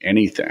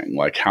anything.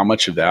 How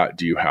much of that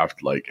do you have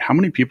how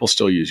many people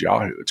still use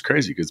Yahoo? It's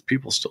crazy because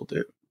people still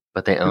do.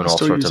 But they own all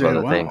sorts of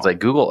other things.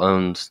 Google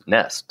owns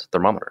Nest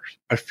thermometers.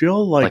 I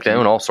feel they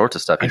own all sorts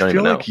of stuff you don't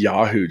even know. I feel like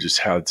Yahoo just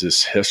has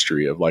this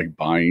history of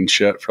buying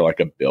shit for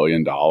 $1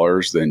 billion.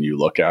 Then you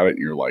look at it and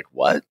you're like,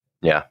 what?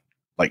 Yeah.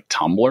 Like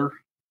Tumblr?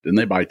 Didn't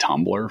they buy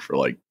Tumblr for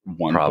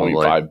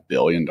 $1.5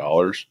 billion?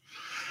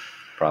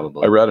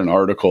 Probably. I read an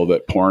article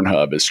that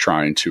Pornhub is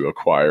trying to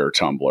acquire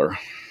Tumblr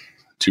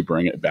to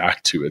bring it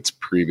back to its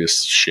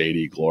previous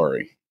shady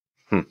glory.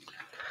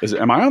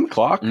 Am I on the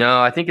clock? No,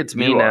 I think it's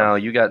me now.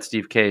 You got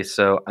Steve Case,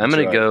 so I'm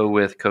going to go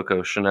with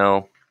Coco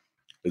Chanel.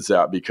 Is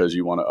that because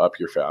you want to up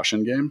your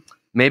fashion game?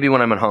 Maybe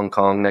when I'm in Hong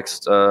Kong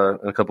next in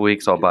a couple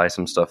weeks, I'll buy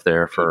some stuff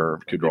there for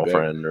a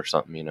girlfriend or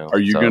something. Are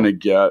you going to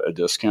get a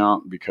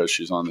discount because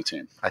she's on the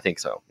team? I think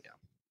so.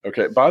 Yeah.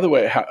 Okay. By the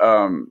way,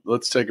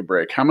 let's take a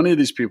break. How many of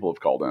these people have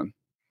called in?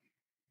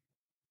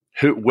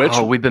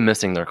 We've been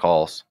missing their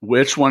calls.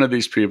 Which one of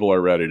these people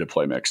are ready to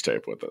play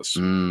mixtape with us?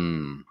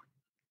 Do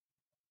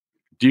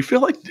you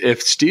feel like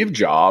if Steve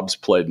Jobs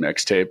played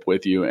mixtape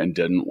with you and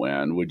didn't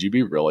win, would you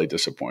be really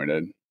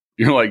disappointed?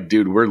 You're like,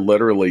 dude, we're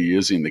literally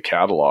using the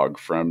catalog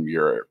from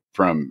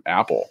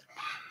Apple.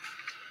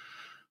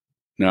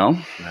 No?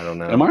 I don't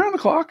know. Am I on the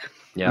clock?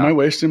 Yeah. Am I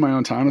wasting my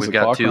own time? We've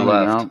got 2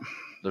 left.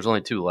 There's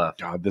only 2 left.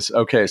 God,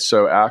 okay.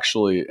 So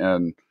actually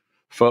in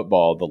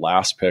football, the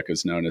last pick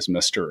is known as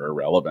Mr.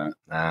 Irrelevant.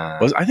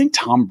 I think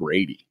Tom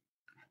Brady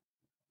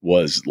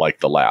was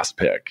the last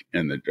pick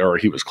or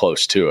he was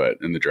close to it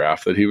in the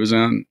draft that he was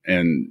in,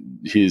 and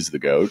he's the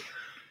GOAT.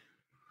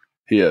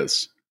 He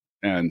is.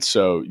 And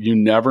so you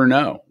never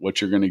know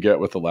what you're going to get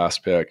with the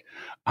last pick.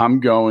 I'm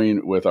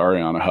going with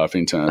Ariana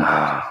Huffington.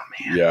 Oh,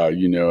 man. Yeah,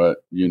 you know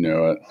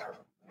it.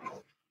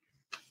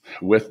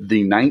 With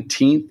the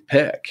 19th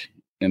pick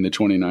in the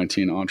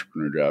 2019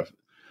 Entrepreneur Draft,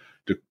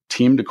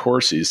 Team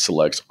DeCourcy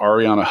selects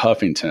Ariana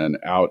Huffington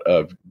out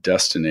of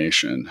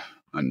Destination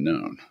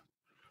Unknown.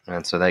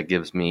 And so that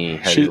gives me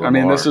Hedy Lamarr. I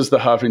mean, this is the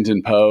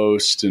Huffington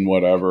Post and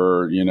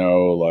whatever,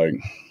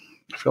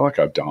 I feel like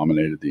I've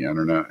dominated the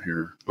internet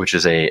here. Which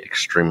is a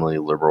extremely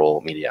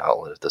liberal media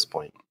outlet at this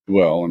point.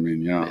 Well, I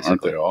mean, yeah, basically.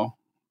 Aren't they all?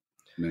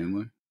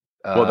 Mainly?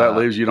 Well, that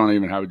leaves you don't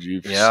even have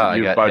I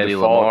got by Hedy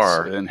default.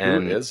 Lamarr. And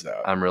who is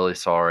that? I'm really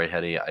sorry,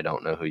 Hedy. I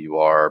don't know who you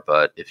are,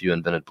 but if you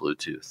invented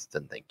Bluetooth,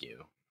 then thank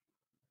you.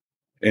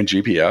 And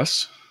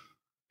GPS?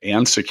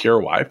 And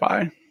secure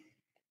Wi-Fi?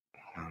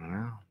 I don't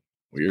know.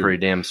 Weird. Pretty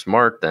damn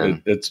smart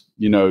then. It's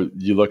you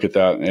look at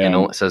that and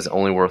it says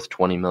only worth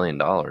 $20 million.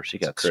 You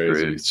got crazy.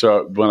 Screwed.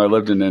 So when I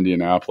lived in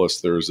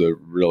Indianapolis, there was a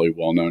really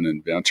well-known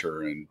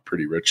inventor and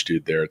pretty rich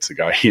dude there. It's the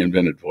guy, he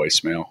invented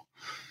voicemail.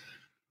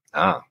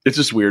 It's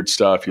just weird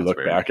stuff. You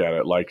look back at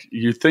it,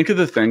 you think of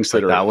the things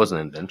that was an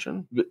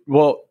invention.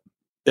 Well,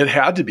 it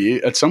had to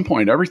be at some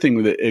point.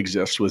 Everything that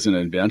exists was an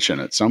invention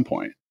at some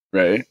point,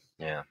 right?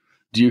 Yeah.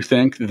 Do you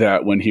think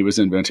that when he was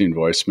inventing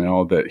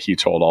voicemail that he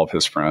told all of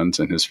his friends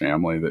and his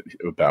family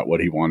about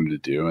what he wanted to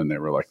do, and they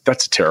were like,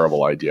 that's a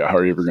terrible idea. How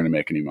are you ever going to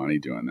make any money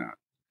doing that?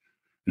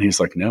 And he's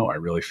like, no, I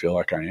really feel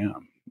like I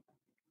am.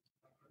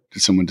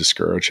 Did someone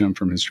discourage him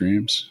from his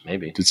dreams?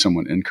 Maybe. Did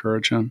someone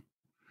encourage him?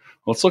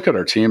 Let's look at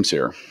our teams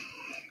here.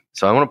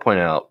 So I want to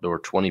point out there were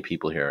 20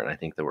 people here, and I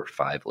think there were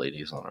 5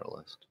 ladies on our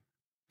list.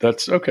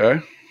 That's okay.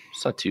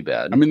 It's not too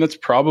bad. I mean, that's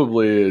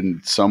probably in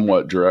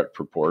somewhat direct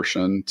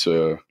proportion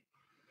to...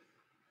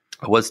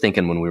 I was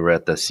thinking when we were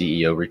at the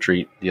CEO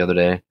retreat the other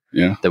day,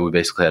 that we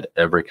basically had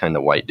every kind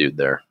of white dude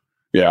there.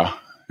 Yeah,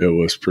 it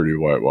was pretty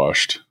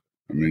whitewashed.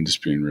 I mean,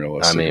 just being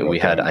realistic. I mean, we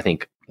had, I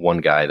think, one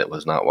guy that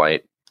was not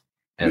white,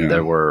 and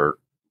there were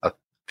a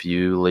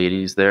few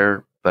ladies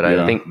there, but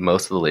I think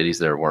most of the ladies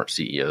there weren't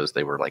CEOs.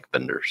 They were like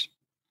vendors.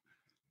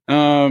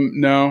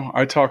 No,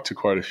 I talked to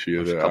quite a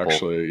few that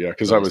actually,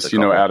 because I was, at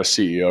a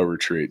CEO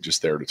retreat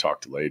just there to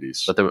talk to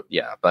ladies. But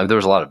there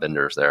was a lot of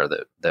vendors there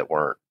that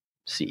weren't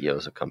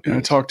CEOs of companies. Yeah,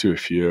 I talked to a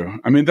few.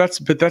 I mean,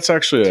 that's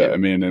actually,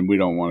 and we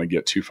don't want to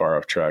get too far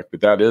off track,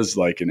 but that is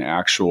like an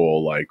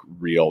actual, like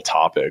real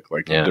topic,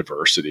 like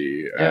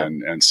diversity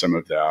and some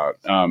of that.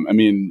 I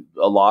mean,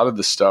 a lot of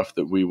the stuff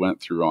that we went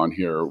through on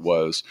here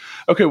was,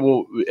 okay,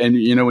 well, and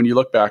when you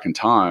look back in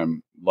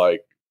time,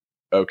 like,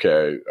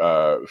 okay,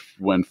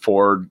 when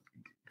Ford,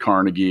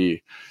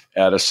 Carnegie,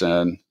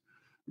 Edison,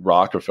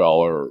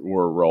 Rockefeller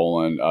were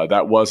rolling,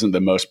 that wasn't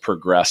the most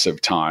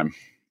progressive time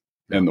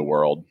in the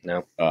world.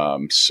 No.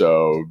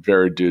 So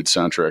very dude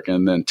centric.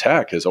 And then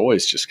tech has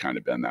always just kind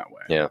of been that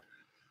way. Yeah.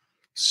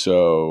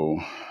 So,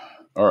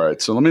 all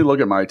right. So let me look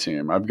at my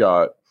team. I've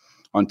got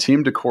on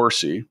Team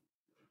DeCourcy,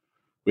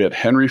 we had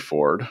Henry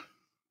Ford,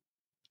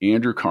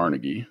 Andrew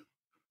Carnegie,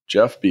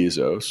 Jeff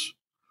Bezos,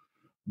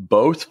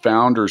 both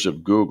founders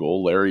of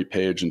Google, Larry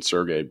Page and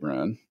Sergey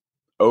Brin,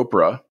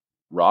 Oprah,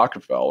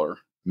 Rockefeller,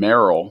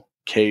 Merrill,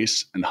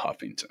 Case, and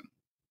Huffington.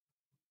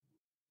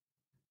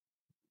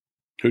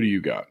 Who do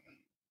you got?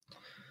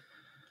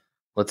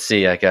 Let's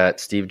see. I got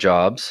Steve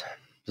Jobs,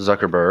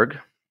 Zuckerberg,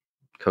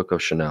 Coco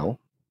Chanel,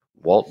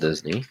 Walt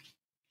Disney,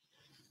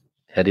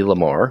 Hedy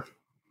Lamarr,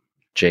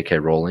 J.K.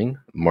 Rowling,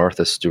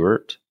 Martha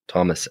Stewart,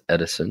 Thomas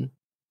Edison,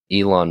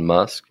 Elon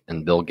Musk,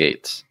 and Bill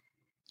Gates.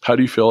 How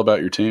do you feel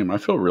about your team? I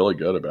feel really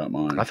good about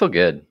mine. I feel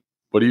good.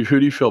 Who do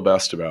you feel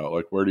best about?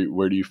 Like, where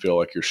do you feel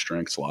like your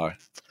strengths lie?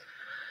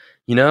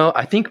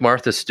 I think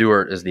Martha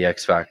Stewart is the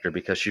X factor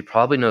because she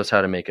probably knows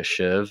how to make a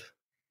shiv,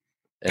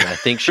 and I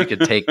think she could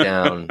take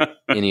down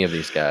any of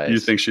these guys. You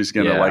think she's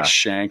going to like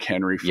shank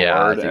Henry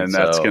Ford, and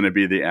that's going to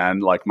be the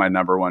end, like my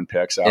number one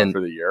picks out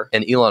for the year?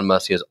 And Elon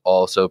Musk is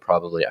also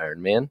probably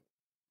Iron Man.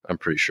 I'm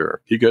pretty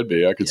sure he could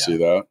be. I could see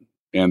that.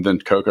 And then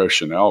Coco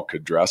Chanel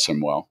could dress him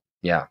well.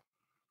 Yeah.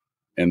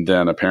 And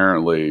then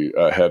apparently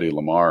Hedy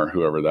Lamarr,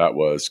 whoever that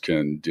was,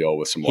 can deal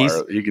with some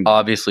wireless. He can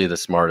obviously the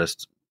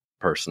smartest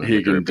person.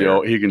 He can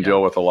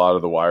deal with a lot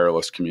of the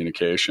wireless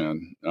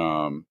communication.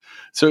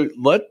 So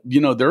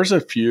there's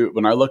a few.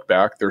 When I look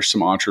back, there's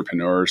some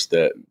entrepreneurs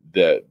that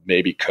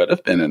maybe could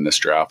have been in this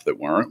draft that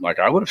weren't. Like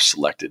I would have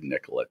selected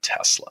Nikola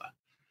Tesla.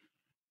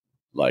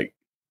 Like,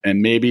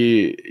 and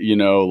maybe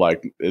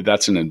like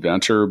that's an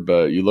inventor,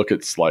 but you look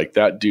at like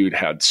that dude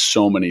had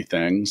so many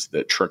things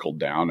that trickled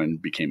down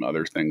and became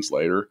other things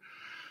later.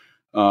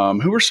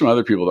 Who were some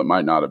other people that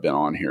might not have been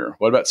on here?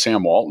 What about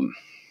Sam Walton?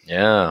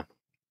 Yeah,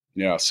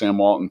 Sam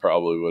Walton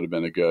probably would have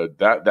been a good.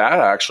 That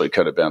actually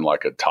could have been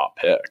like a top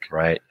pick,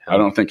 right? I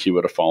don't think he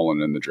would have fallen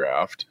in the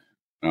draft.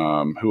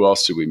 Who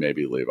else did we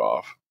maybe leave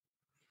off?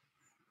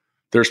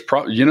 There's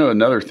probably,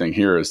 another thing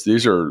here is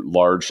these are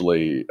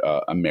largely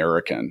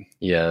American.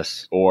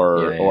 Yes.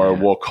 Or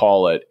we'll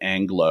call it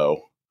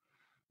Anglo.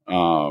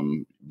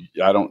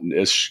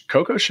 Is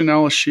Coco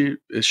Chanel, is she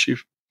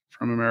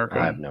from America?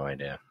 I have no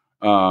idea.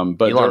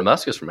 But Elon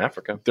Musk is from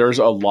Africa. There's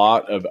a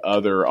lot of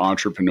other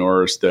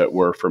entrepreneurs that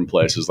were from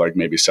places like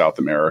maybe South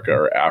America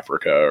or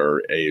Africa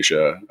or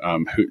Asia.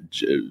 Who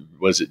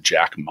was it?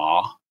 Jack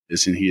Ma?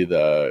 Isn't he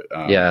the?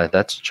 Yeah,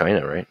 that's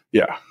China, right?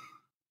 Yeah,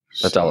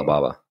 that's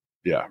Alibaba.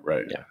 Yeah,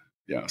 right.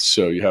 Yeah.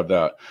 So you have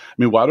that. I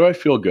mean, why do I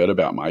feel good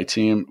about my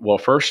team? Well,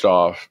 first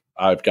off,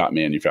 I've got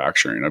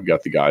manufacturing. I've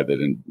got the guy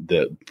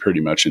that pretty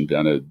much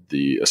invented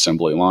the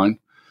assembly line.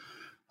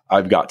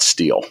 I've got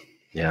steel.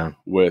 Yeah.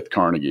 With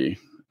Carnegie.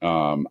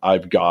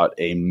 I've got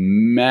a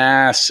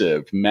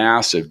massive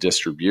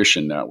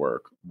distribution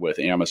network with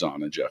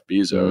Amazon and Jeff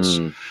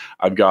Bezos.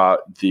 I've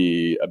got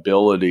the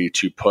ability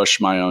to push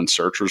my own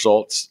search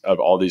results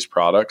of all these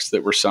products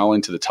that we're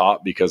selling to the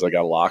top because I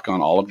got a lock on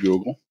all of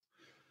Google.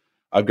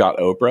 I've got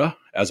Oprah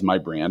as my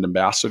brand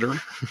ambassador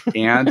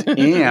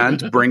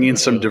and bringing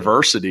some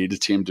diversity to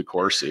Team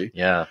DeCourcy.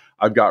 Yeah.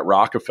 I've got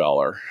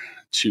Rockefeller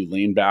to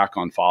lean back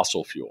on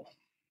fossil fuel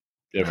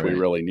if we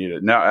really need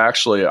it. Now,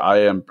 actually, I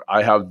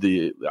have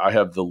the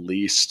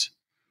least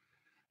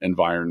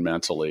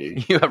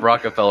environmentally. You have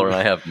Rockefeller and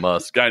I have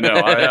Musk. I know.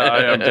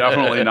 I am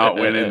definitely not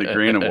winning the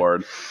Green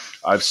Award.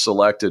 I've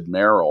selected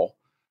Merrill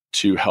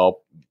to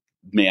help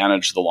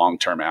manage the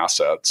long-term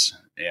assets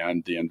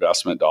and the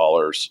investment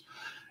dollars.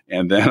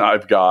 And then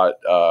I've got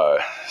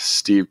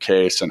Steve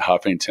Case and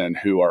Huffington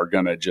who are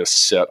going to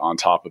just sit on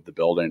top of the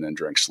building and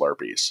drink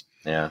Slurpees.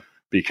 Yeah.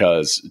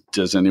 Because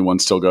does anyone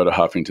still go to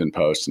Huffington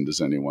Post and does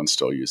anyone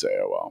still use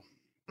AOL?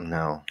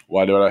 No.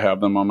 Why do I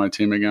have them on my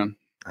team again?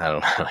 I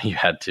don't know. You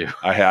had to.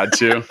 I had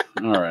to?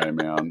 All right,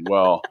 man.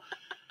 Well,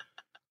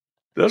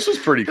 this was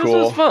pretty cool. This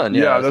was fun.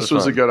 Yeah, this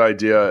was a good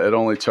idea. It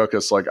only took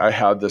us I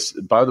had this.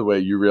 By the way,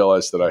 you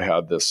realize that I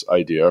had this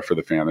idea for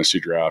the fantasy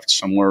draft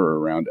somewhere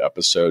around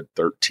episode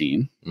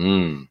 13.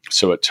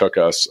 So it took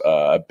us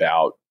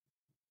about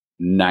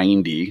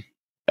 90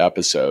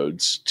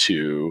 episodes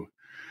to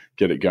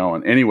get it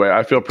going. Anyway,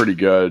 I feel pretty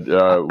good.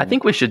 I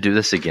think we should do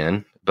this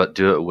again, but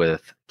do it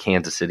with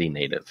Kansas City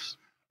natives.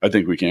 I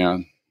think we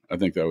can. I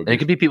think that would And it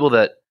could be people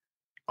that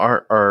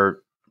are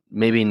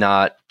maybe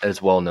not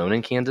as well known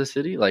in Kansas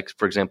City. Like,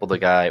 for example,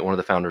 one of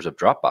the founders of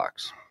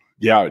Dropbox.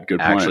 Yeah, good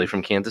point. Actually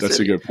from Kansas That's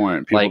City. That's a good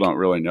point. People don't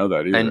really know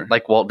that either. And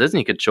like Walt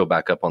Disney could show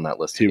back up on that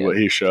list.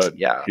 He should.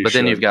 Yeah. But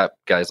then you've got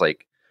guys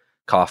like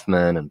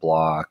Kaufman and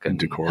Block and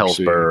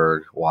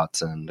Hellsberg,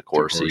 Watson,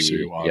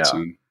 DeCourcy.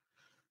 Watson.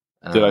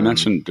 Yeah. Did I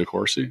mention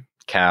DeCourcy?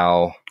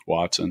 Cow.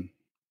 Watson.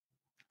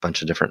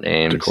 Bunch of different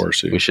names.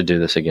 DeCourcy. We should do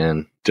this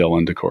again.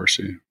 Dylan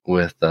DeCourcy.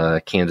 With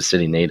Kansas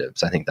City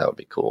natives. I think that would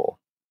be cool.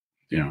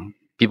 Yeah.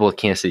 People with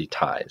Kansas City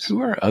ties.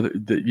 Who are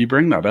you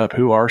bring that up?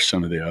 Who are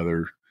some of the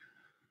other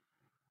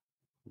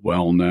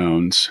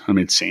well-knowns? I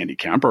mean, Sandy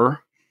Kemper.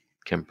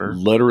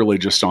 Literally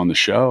just on the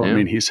show. Yeah. I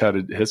mean,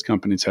 his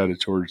company's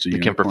headed towards the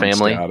Kemper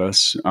family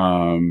status.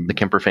 The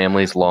Kemper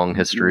family's long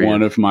history.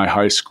 One of my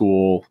high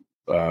school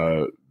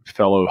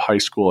fellow high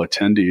school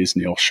attendees,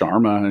 Neil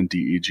Sharma and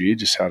DEG,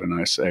 just had a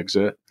nice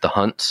exit. The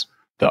Hunts.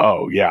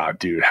 Dude,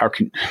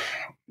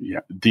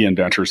 the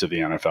inventors of the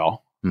NFL.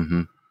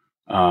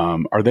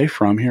 Mm-hmm. Are they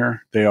from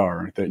here? They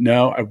are.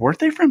 Weren't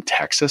they from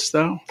Texas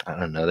though? I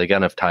don't know. They got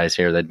enough ties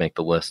here. They'd make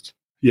the list.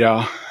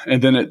 Yeah.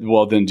 And then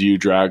then do you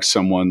drag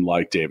someone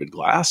like David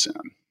Glass in?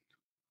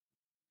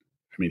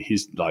 I mean,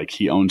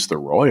 he owns the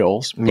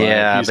Royals.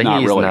 But he's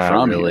not really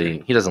from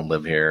here. He doesn't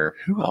live here.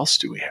 Who else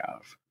do we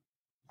have?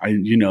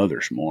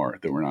 There's more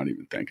that we're not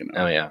even thinking of.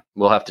 Oh yeah.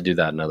 We'll have to do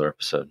that in another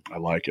episode. I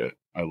like it.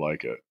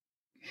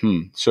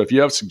 So if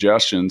you have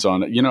suggestions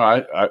on it,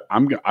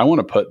 I want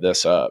to put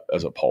this up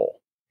as a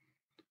poll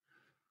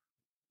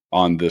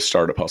on the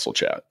Startup Hustle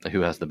chat.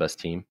 Who has the best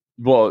team?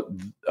 Well,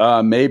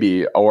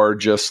 maybe, or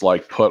just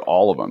like put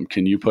all of them.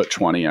 Can you put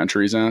 20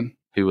 entries in?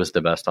 Who was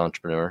the best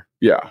entrepreneur?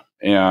 Yeah,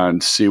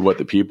 and see what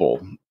the people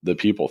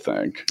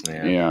think.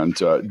 Yeah. And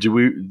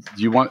do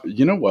you want?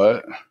 You know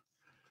what?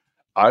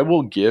 I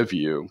will give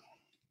you.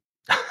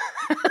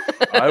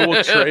 I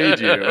will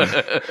trade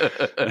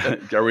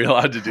you. Are we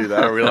allowed to do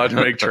that? Are we allowed to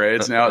make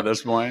trades now at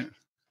this point?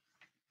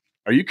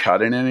 Are you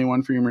cutting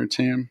anyone from your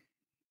team?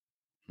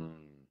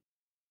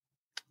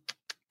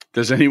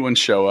 Does anyone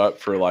show up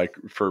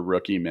for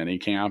rookie mini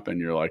camp and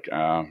you're like,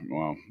 yeah.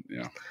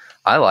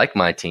 I like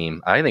my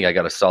team. I think I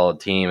got a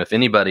solid team. If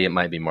anybody, it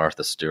might be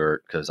Martha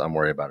Stewart because I'm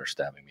worried about her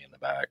stabbing me in the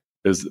back.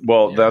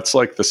 That's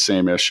like the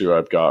same issue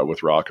I've got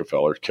with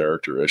Rockefeller's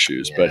character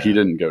issues, but he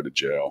didn't go to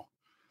jail.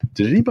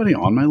 Did anybody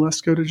on my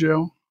list go to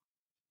jail?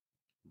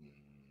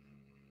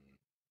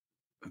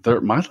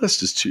 My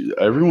list is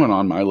everyone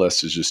on my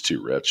list is just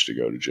too rich to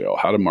go to jail.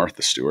 How did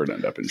Martha Stewart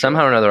end up in jail?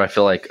 Somehow or another, I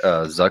feel like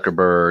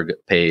Zuckerberg,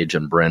 Page,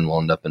 and Brin will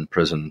end up in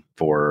prison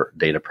for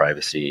data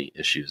privacy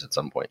issues at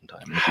some point in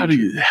time.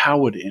 How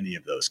would any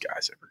of those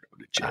guys ever go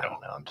to jail? I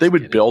don't know. They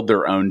would build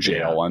their own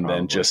jail and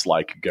then just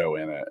go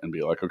in it and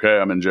be like, okay,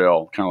 I'm in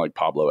jail. Kind of like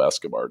Pablo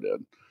Escobar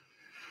did.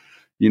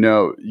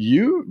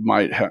 You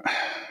might have...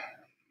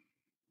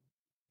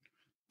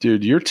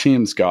 Dude, your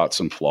team's got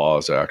some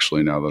flaws,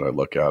 actually, now that I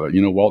look at it.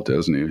 Walt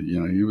Disney,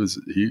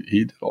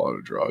 he did a lot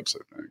of drugs,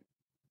 I think.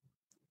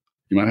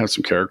 You might have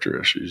some character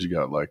issues. You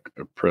got like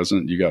a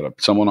prison, you got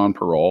someone on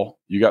parole.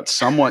 You have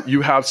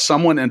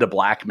someone into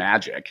black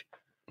magic.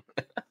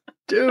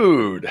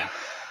 Dude.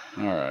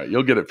 All right,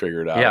 you'll get it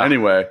figured out. Yeah.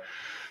 Anyway,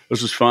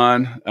 this was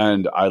fun,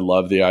 and I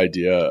love the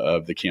idea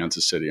of the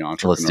Kansas City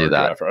Entrepreneur Let's do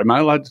that. Draft. Am I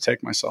allowed to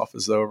take myself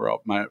as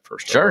my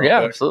first? Sure,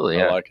 yeah, pick? Absolutely.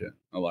 Yeah. I like it.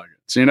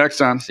 See you next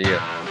time. See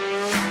ya.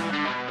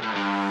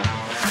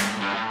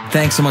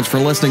 Thanks so much for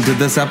listening to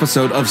this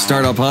episode of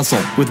Startup Hustle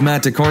with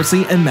Matt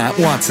DeCourcy and Matt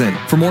Watson.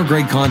 For more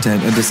great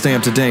content and to stay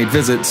up to date,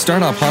 visit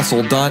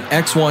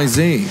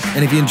startuphustle.xyz.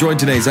 And if you enjoyed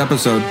today's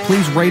episode,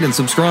 please rate and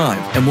subscribe,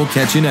 and we'll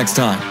catch you next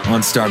time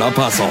on Startup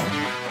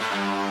Hustle.